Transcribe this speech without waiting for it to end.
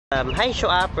Hi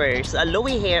ShowUPers,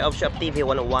 Louie here of ShowUP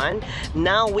TV101.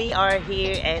 Now we are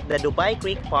here at the Dubai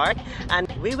Creek Park and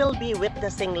we will be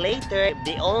witnessing later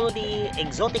the only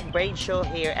exotic bird show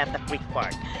here at the Creek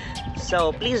Park.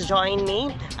 So please join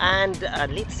me and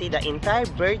let's see the entire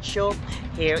bird show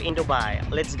here in Dubai.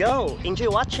 Let's go! Enjoy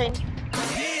watching!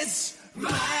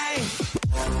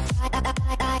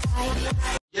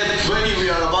 Get ready, we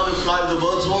are about to fly the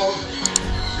bird's wall.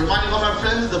 Reminding all my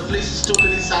friends, the place is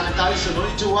totally sanitized, so no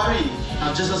need to worry.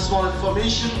 Now just a small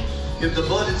information, if the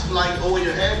bird is flying over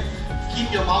your head,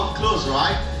 keep your mouth closed,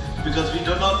 right? Because we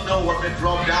do not know what may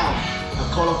drop down. A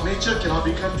call of nature cannot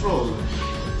be controlled.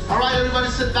 Alright, everybody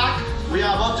sit back. We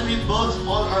are about to meet birds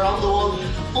all around the world,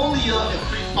 only here at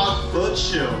Creek Park Bird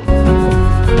Show.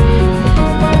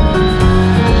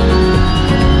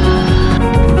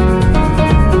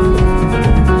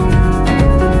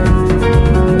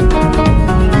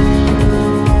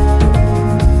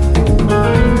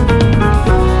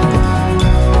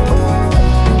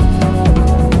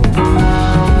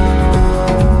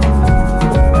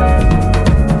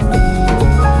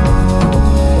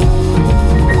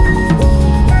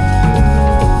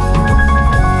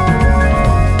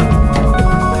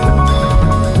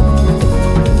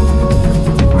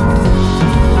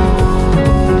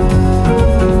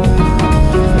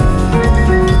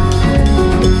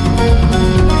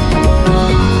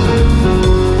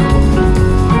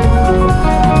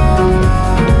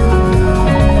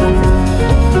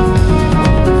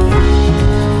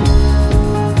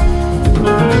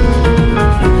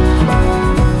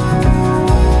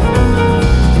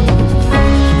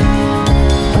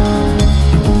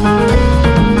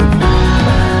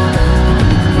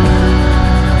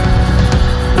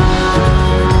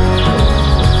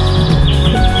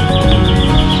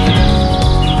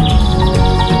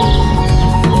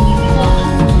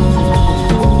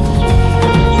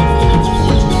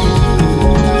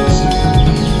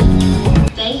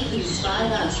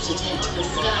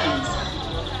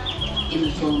 In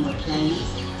the form of planes,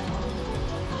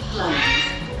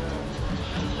 gliders,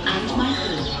 and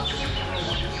microliths.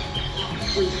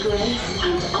 With grace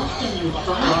and often with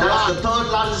violence. That's the third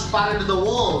largest spider in the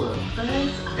world.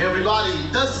 Everybody,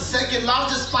 that's the second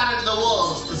largest spider in the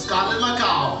world, the scarlet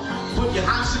macaw. Put your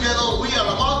hands together, we are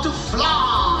about to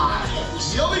fly.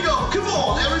 Here we go, come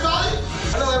on everybody.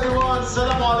 Hello everyone,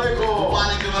 Assalamu alaikum. Wa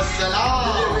alaikum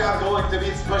assalam. Today we are going to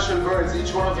meet special birds.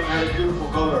 Each one of them has a beautiful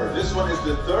color. This one is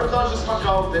the third largest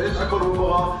macaw, there is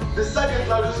Akorubara. The second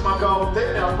largest macaw,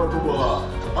 there is Akorubara.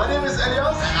 My name is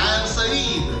Elias. And I am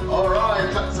Saeed.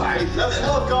 Alright, Saeed. Let's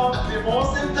welcome the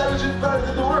most intelligent bird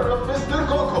in the world, Mr.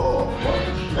 Coco.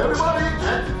 Everybody,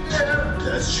 and there,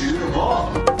 let's cheer him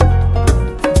on.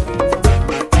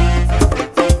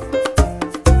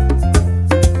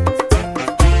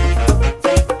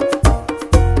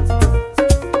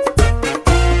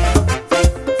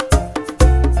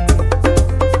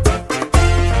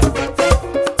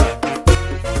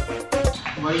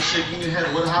 Why are you shaking your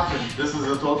head? What happened? This is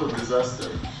a total disaster.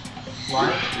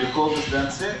 Why? You call this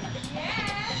dancing?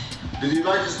 Did you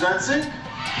like his dancing?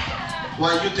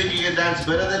 Why, you think you can dance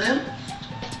better than him?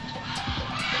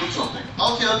 Put something.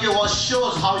 Okay, well show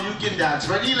us how you can dance.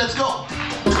 Ready? Let's go.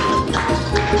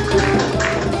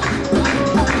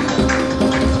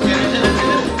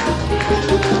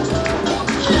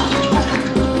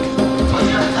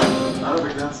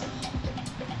 Arabic dancing.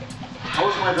 How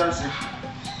was my dancing?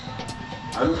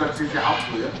 I look like Fifi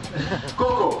Abdu, yeah?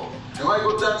 Coco, am I a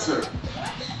good dancer?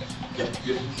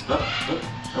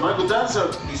 Am I a good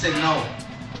dancer? He said no.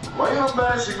 Why are you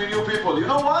embarrassing me, new people? You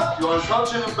know what? You are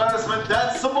such an embarrassment.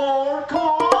 Dance some more. Come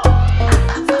on.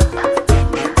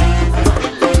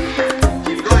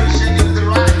 Keep going, shaking to the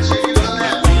right, shaking to the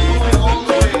left, moving all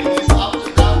the way. He's up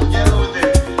and down together with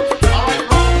it. Alright,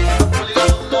 bro. Pulling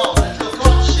up the low. Let's go. Come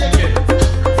on, shake it.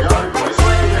 Yeah, everybody,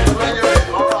 swing it.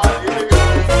 Alright, here we go.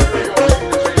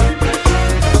 Shake the train.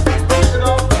 Push it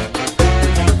up.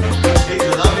 He's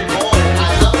a lovely boy.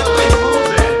 I love the way he moves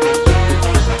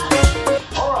it.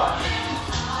 Alright.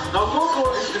 Now, Coco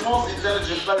is the most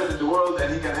intelligent bird in the world and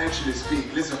he can actually speak.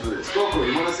 Listen to this. Coco,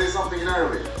 you want to say something in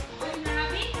Arabic?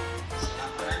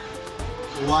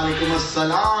 Wa alaikum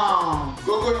assalam.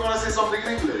 Coco, you want to say something in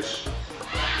English?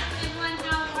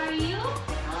 How are you?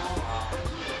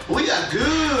 We are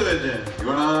good. You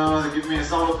want to give me a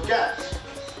sound of a cat?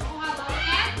 Oh, how about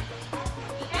cat?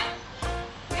 Cat?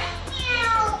 Cat?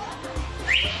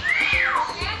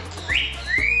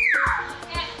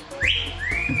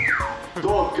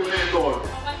 Dog, give me a dog.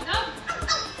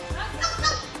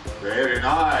 Very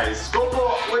nice.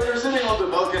 Coco, when you're sitting on the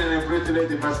balcony and a pretty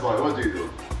lady pass by, what do you do?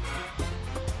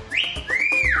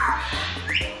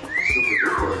 Super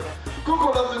duper.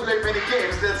 Coco loves to play many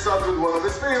games. Let's start with one of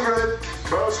his favorite,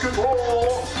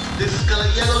 basketball. This color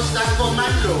yellow stands for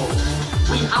mango.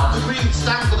 We have the green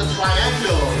stand for the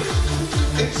triangle.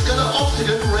 Its color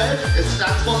octagon red, it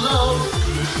stands for love.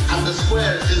 And the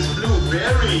square is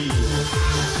blueberry.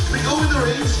 We go with the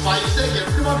rings, 5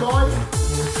 seconds. Come on, boy.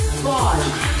 5,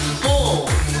 4,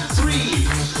 3,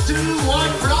 2,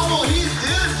 1. Bravo, he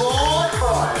did, boy.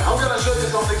 Alright, I'm gonna show you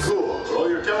something cool. Roll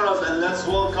your cameras and let's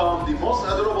welcome the most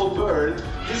adorable bird.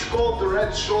 He's called the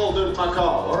red-shouldered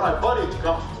macaw. Alright, buddy,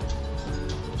 come.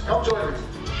 Come join me.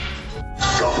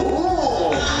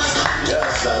 Kaboom!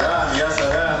 Yes, salam, yes,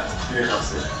 salam.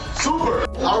 Super!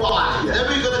 Alright, then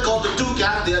we're gonna call the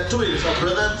toucan. They are twins, a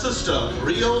brother and sister,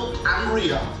 Rio and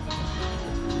Ria.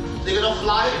 They're gonna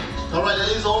fly. Alright, that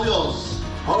is all yours.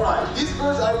 Alright, these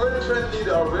birds are very friendly,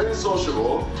 they are very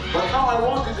sociable. But now I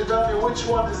want you to tell me which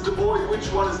one is the boy,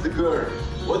 which one is the girl.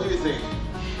 What do you think?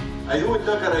 أيهو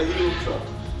الذكر أيهو الأنثى؟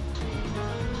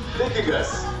 Take a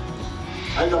guess.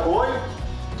 هيدا boy؟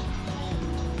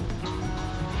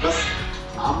 بس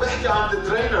عم بحكي عن the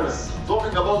trainers.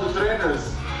 Talking about the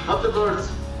trainers, not the birds.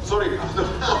 Sorry.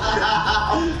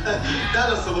 That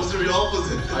is supposed to be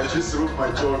opposite. I just wrote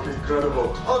my joke,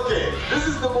 incredible. Okay, this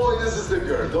is the boy, this is the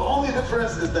girl. The only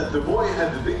difference is that the boy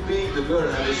had the big beak, the girl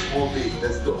had a small beak.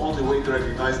 That's the only way to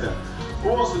recognize them. Who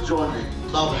wants to join me?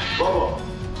 Baba. Baba.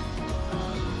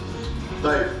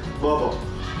 Dave, Baba.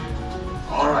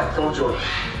 Alright, come join me.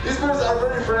 These birds are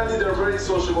very friendly, they're very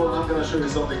sociable, and I'm gonna show you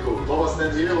something cool. Baba,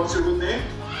 stand here. What's your good name?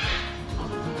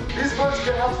 These birds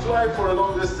cannot fly for a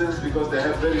long distance because they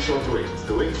have very short wings.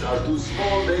 The wings are too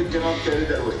small, they cannot carry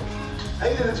their weight.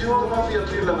 هيدي الطيور ما فيها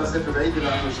تطير لمسافة بعيدة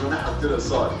لأنه جناحها كتير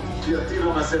قصار. فيها تطير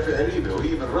لمسافة قريبة وهي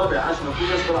من رابع عشرة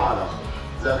كل بالعالم.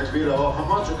 زي كبيرة أهو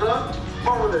محمد شكرا.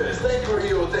 Marvelous. Thank you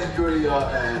Rio, thank you Ria,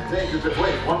 and thank you.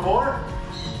 Wait, one more?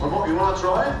 One more? You wanna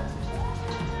try?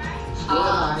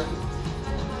 Hi.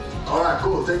 Alright,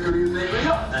 cool. Thank you Rio, thank you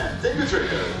Ria, and thank you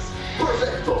trainers.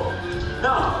 Perfecto.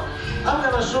 Now, I'm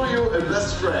gonna show you a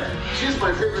best friend. She's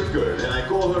my favorite girl and I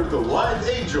call her the White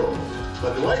Angel.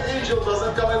 But the White Angel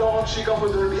doesn't come along, she comes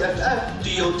with her BFF.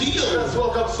 Dio. Let's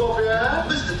welcome Sophia.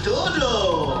 Mr.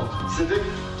 Dodo. Siddiq.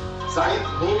 Saeed.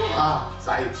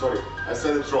 Saeed, sorry. I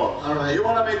said it wrong. Alright. You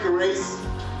wanna make a race?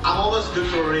 I'm always good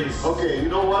for a race. Okay, you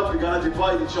know what? We're gonna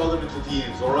divide each other into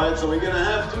teams, alright? So we're gonna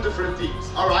have 2 different teams.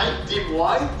 Alright. Team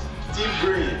white, team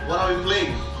green. What are we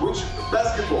playing? Which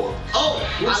basketball? Oh,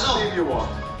 Which I know. team you want?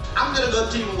 I'm gonna go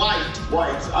team white.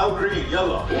 White, I'm green,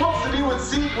 yellow. Who wants to be with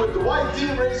Seek with the white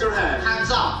team? Raise your hand.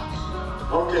 Hands up.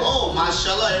 Okay. Oh,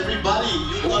 mashallah, everybody.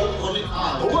 You got only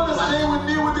Who wanna stay with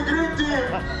me with the green team?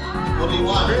 Only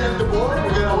one. Me and the boy,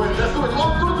 we're gonna win. Let's do it.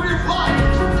 1, 2, 3, fly!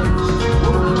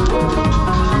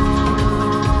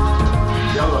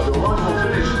 Yellow, the one who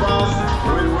finished fast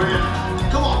will win.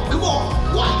 Come on.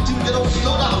 White team, get up,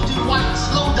 slow down. Team white,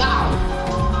 slow down.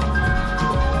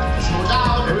 Slow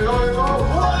down. Here we go.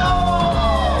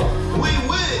 Whoa! We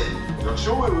win. Not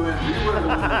sure we win. We win.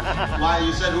 Why,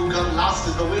 you said who comes last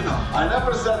is the winner. I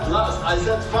never said last. I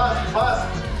said fast.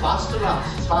 Fast to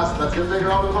last. Fast. Let's get a big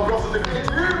round of applause to the green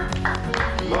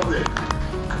team. Lovely.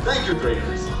 Thank you,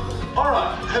 trainers.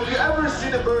 Alright, have you ever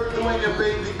seen a bird doing a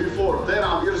painting before? Then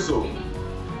I'm Yirsu.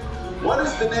 What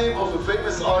is the name of a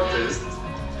famous artist?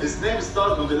 His name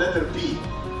starts with the letter P.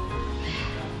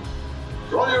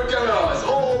 Roll your cameras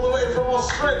all the way from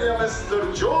Australia,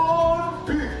 Mr. John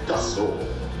Picasso.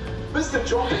 Mr.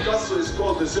 John Picasso is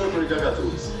called the silver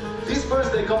gagatoos. These birds,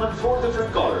 they come in 4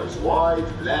 different colors: white,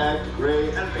 black, gray,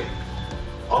 and pink.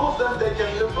 All of them, they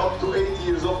can live up to 8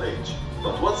 years of age.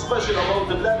 But what's special about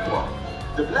the black one?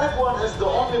 The black one is the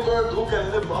only bird who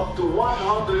can live up to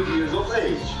 100 years of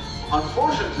age.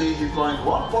 Unfortunately, he finds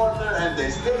one partner and they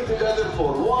stay together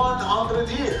for 100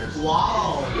 years.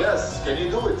 Wow. Yes, can you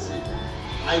do it, see?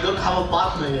 I don't have a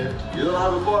partner yet. You don't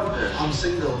have a partner? I'm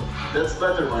single. That's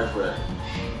better, my friend.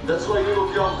 That's why you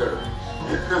look younger.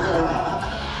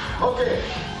 Okay,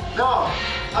 now,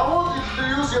 I want you to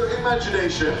use your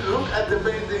imagination. Look at the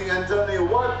painting and tell me,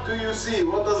 what do you see?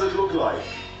 What does it look like?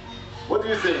 What do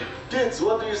you think? Kids,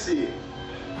 what do you see?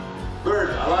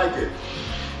 Bird, I like it.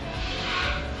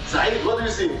 Saeed, what do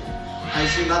you see? I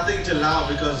see nothing till now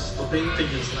because the painting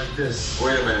is like this.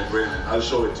 Wait a minute. I'll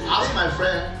show it to you. Ask my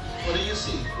friend, what do you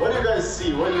see? What do you guys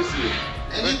see? What do you see?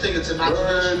 Anything, it's Bird,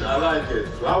 imagination. I like it.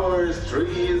 Flowers,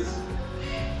 trees.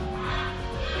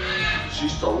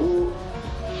 Shish taouk.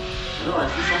 No, I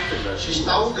see something like Shish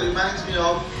taouk reminds me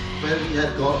of where we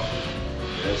had gone.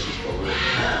 Yeah, shish taouk.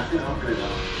 I feel hungry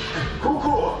now.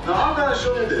 Cool. Now I'm gonna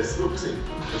show you this. Look, see.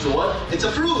 It's a what? It's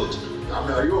a fruit. I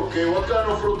mean, are you okay? What kind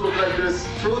of fruit look like this?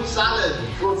 Fruit salad.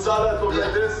 Fruit salad look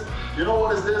like this? You know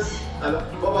what is this?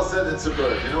 Baba said it's a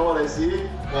bird. You know what I see?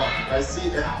 What? I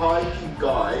see a hiking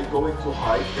guy going to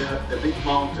hike in a big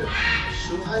mountain.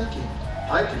 Shoe hiking.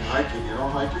 Hiking, you know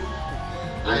hiking?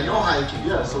 I know hiking.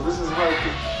 Yeah, so this is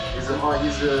hiking. He's a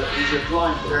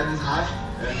climber. And it's high.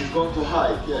 And he's going to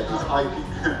hike. Yeah, he's hiking.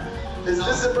 Is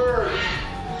this a bird?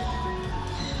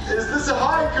 Is this a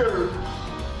hiker?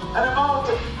 And a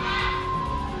mountain?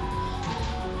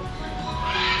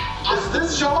 Is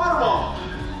this shawarma?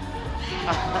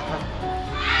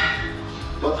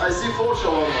 But I see 4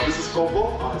 shawarma. This is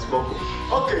combo? Ah, it's combo.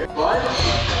 Okay, fine.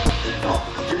 Now,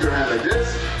 keep your hand like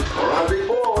this. Alright, big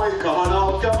boy. Come on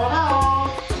out, come on out.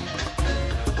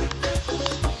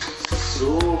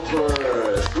 Super.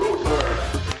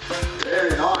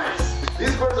 Very nice.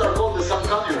 These birds are called the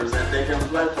samkanyers and they can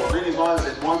fly for many miles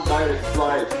in one direct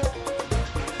flight.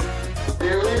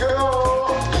 Here we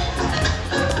go.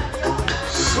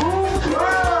 Super!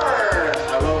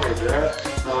 I love it, yeah?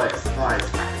 Nice.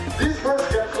 These birds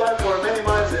can fly for many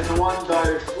miles in one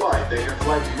direct flight. They can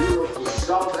fly to Europe, to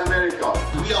South America.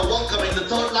 We are welcoming the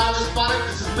third largest pilot.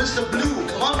 This is Mr. Blue.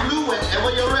 Come on, Blue,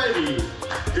 whenever you're ready.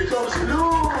 Here comes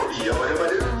Blue!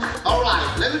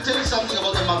 Alright, let me tell you something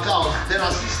about the macaws. There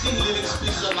are 16 living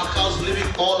species of macaws living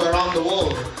all around the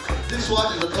world. This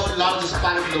one is the third largest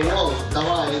parrot in the world.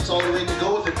 Diubai, it's all the way to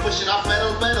go. They push it up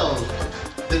pedal.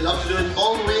 They love to do it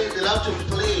all the way. They love to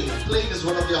play. Playing is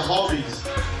one of their hobbies.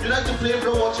 You like to play,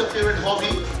 bro? What's your favorite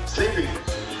hobby? Sleeping.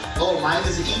 Oh, mine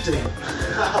is eating.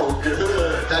 Oh,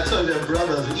 good. That's why they're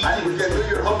brothers. And Eating. we can do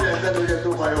your hobby and then we can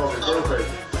do my hobby. Perfect.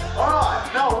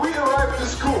 Alright, now we arrived to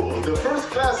school. The first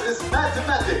class is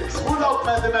mathematics. Who loves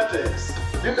mathematics?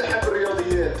 مين بيحب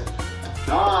الرياضيات?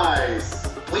 Nice.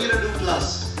 What are you gonna do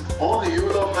plus? Only you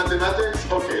love mathematics?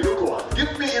 Okay, look one.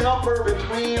 Give me a number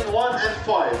between 1 and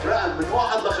 5. رقم من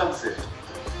 1 ل 5.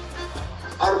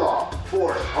 4.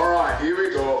 4. Alright, here we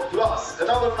go. Plus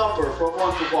another number from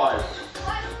 1 to 5.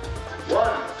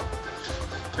 1.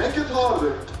 Make it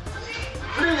harder.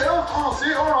 3. Oh,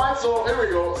 see? Alright, so here we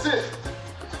go. Sit.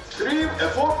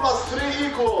 4 plus 3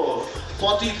 equals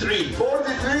 43.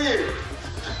 43.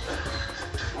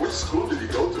 Which school did you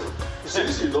go to?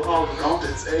 Seriously, you don't know how to count?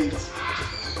 It's 8.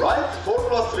 Right? 4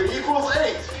 plus 3 equals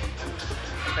 8.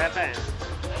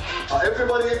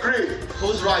 Everybody agree?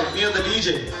 Who's right? Me or the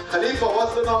DJ? Khalifa,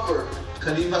 what's the number?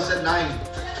 Khalifa said 9.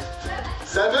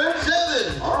 7?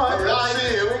 7. Alright, let's see.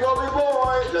 Here we go, big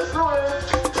boy. Let's do it.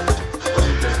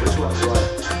 Which one's right?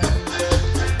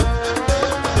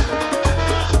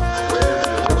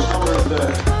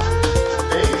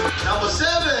 Number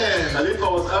 7. Khalifa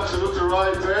was absolutely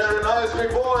right. Very nice,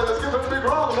 big boy. Let's give him a big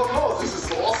round of applause. This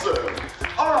is awesome.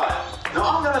 Alright, now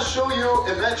I'm gonna show you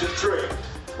a magic trick.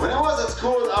 When I was at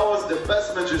school, I was the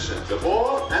best magician. The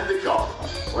ball and the cup.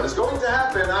 What is going to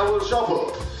happen, I will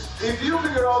shuffle. If you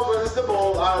figure out where is the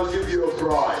ball, I'll give you a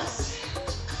prize.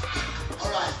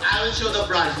 Alright, I will show the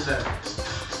prize to them.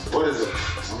 What is it?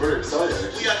 I'm very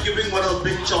excited. We are giving one of the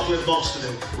big chocolate box to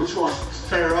them. Which one?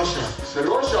 Ferrosha.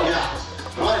 Ferrosha? Yeah.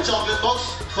 One chocolate box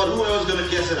for whoever's gonna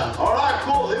guess it out. Alright,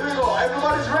 cool. Here we go.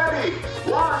 Everybody's ready.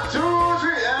 1, 2,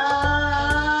 3,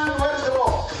 and where's the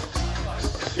ball?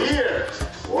 Here.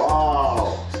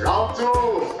 Wow. Round 2.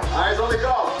 Eyes on the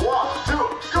cup. 1, 2,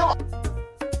 go.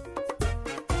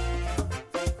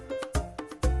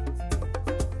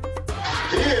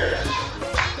 Here.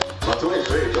 But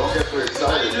wait, don't get too Why are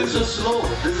excited. you doing so slow?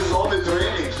 This is only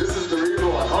training. This is the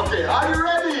real one. Okay, are you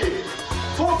ready?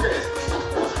 Focus.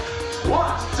 1,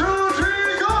 2,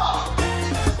 3, go.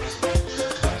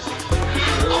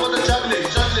 How about the juggling?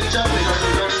 Juggling.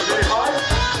 Very high.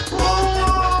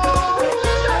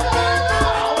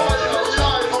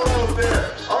 Almost there.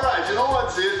 Alright, you know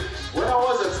what's it? When I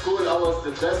was at school, I was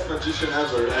the best magician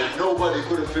ever and nobody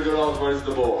couldn't figure out where's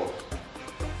the ball.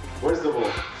 Where's the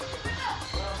ball?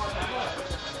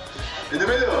 In the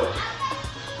middle.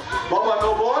 Mama,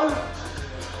 no ball?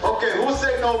 Okay, who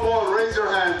say no ball? Raise your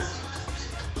hands.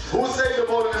 Who say the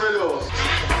ball in the middle?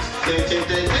 Take.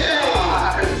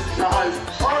 Nice.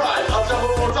 Alright, I'll jump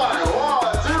one more time.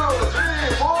 1, 2,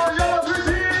 3, 4, yellow 3,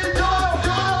 go!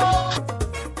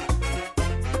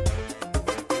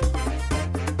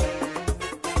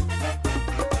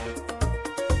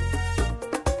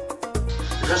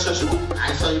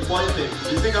 I saw you pointing.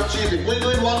 You think I'm cheating? We'll do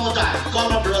it one more time. Call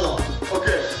my brother.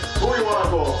 Okay, who you wanna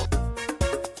call?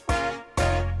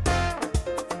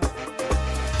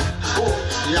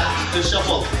 Yeah, the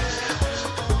shuffle.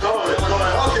 Come on.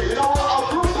 Okay, you know what? I'll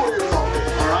prove for you something,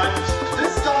 alright?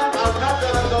 This time I'm not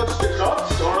gonna touch the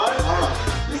cups, alright? Alright.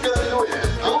 He's gonna do it.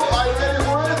 Are you ready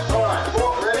for it? Alright,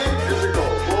 ready? Here we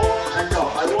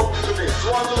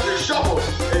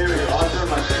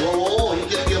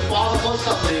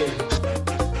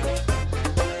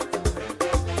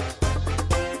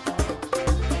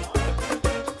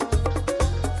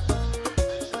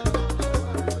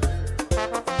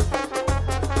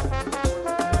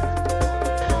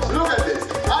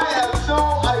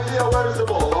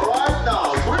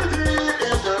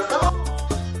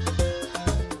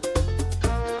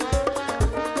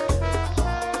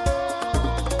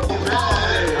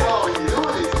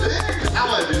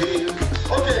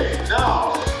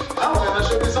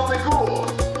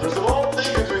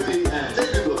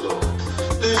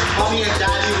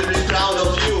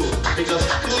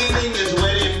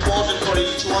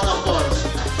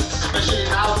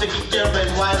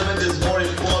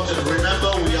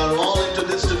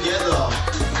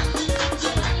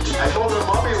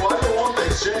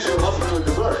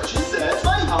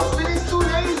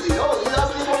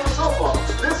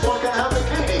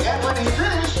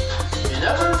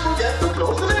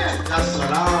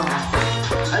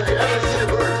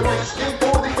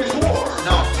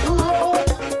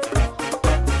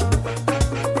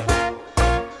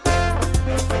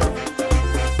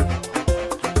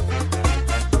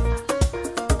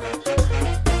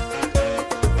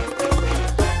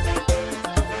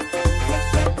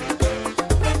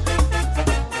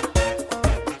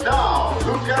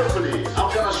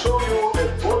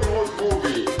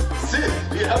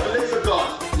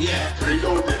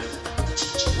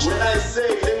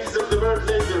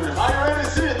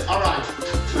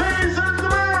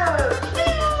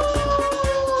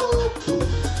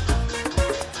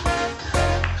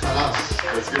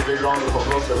big round of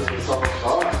applause for this song.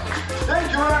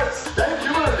 Thank you, Rex. Thank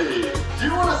you, Andy. Do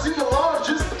you want to see the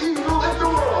largest eagle in the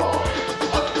world?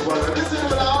 Well, this is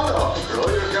now.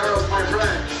 Roll your carols, my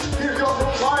friend. Here comes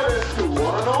from Thailand, the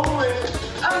one and only,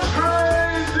 and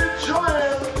crazy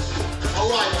giant.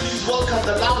 Alright, please welcome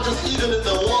the largest eagle in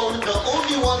the world, the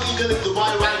only one eagle in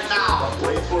Dubai right now.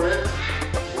 Wait for it.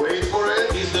 Wait for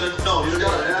it. He's gonna know. He's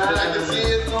gonna. Yeah, I can see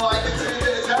it. No, I can see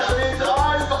it. It's happening.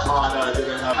 Guys. Oh, no, it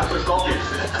didn't happen. After coffee.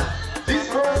 These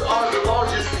birds are the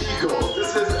largest eagle.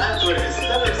 This is Andres,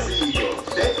 Stellar Sea Eagle.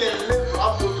 They can live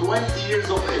up to 20 years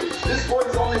of age. This boy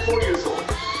is only 4 years old.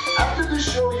 After the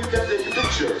show, you can take a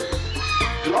picture.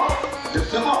 Drop,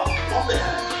 lift them up on the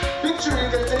hand. Picture you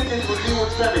can take it with you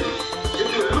and family. It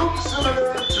will look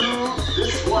similar to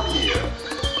this one here.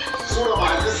 Surah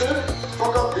Ma'adisar,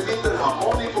 fakat ب100 dirham,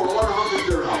 only for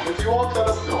 100 dirham. If you want, let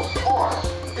us know. Or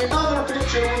another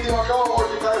picture with the macaw or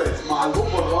the parrot, مع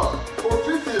البومبرات, for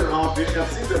 50 dirham, ب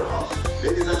 50 dirham.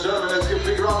 Ladies and gentlemen, let's give a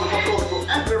big round of applause to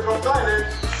Andrew from Thailand,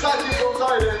 Saki from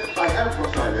Thailand, I am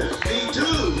from Thailand. Me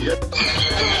too. Yes.